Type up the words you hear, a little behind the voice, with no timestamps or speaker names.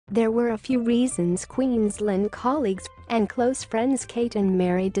There were a few reasons Queensland colleagues and close friends Kate and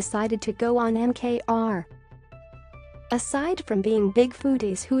Mary decided to go on MKR. Aside from being big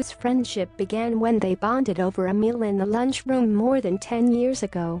foodies whose friendship began when they bonded over a meal in the lunchroom more than 10 years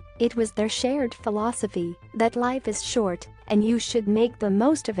ago, it was their shared philosophy that life is short and you should make the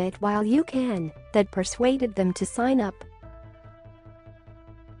most of it while you can that persuaded them to sign up.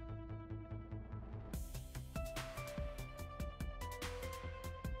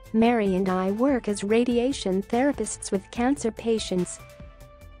 Mary and I work as radiation therapists with cancer patients.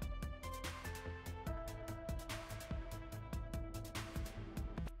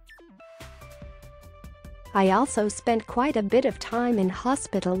 I also spent quite a bit of time in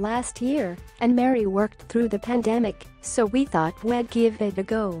hospital last year, and Mary worked through the pandemic, so we thought we'd give it a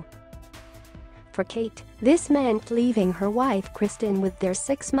go. For Kate, this meant leaving her wife Kristen with their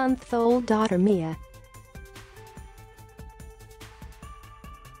 6-month-old daughter Mia.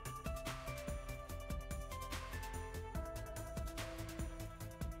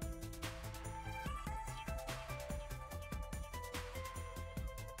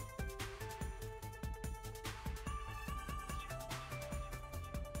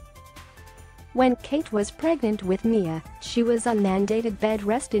 When Kate was pregnant with Mia, she was on mandated bed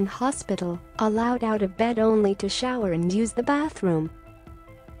rest in hospital, allowed out of bed only to shower and use the bathroom.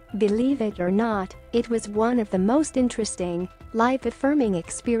 Believe it or not, it was one of the most interesting, life-affirming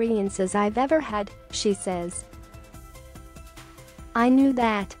experiences I've ever had, she says. I knew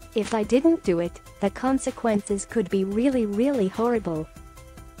that, if I didn't do it, the consequences could be really horrible.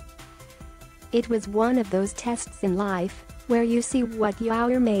 It was one of those tests in life, where you see what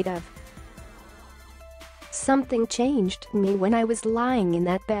you're made of. Something changed me when I was lying in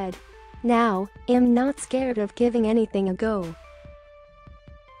that bed. Now, I'm not scared of giving anything a go.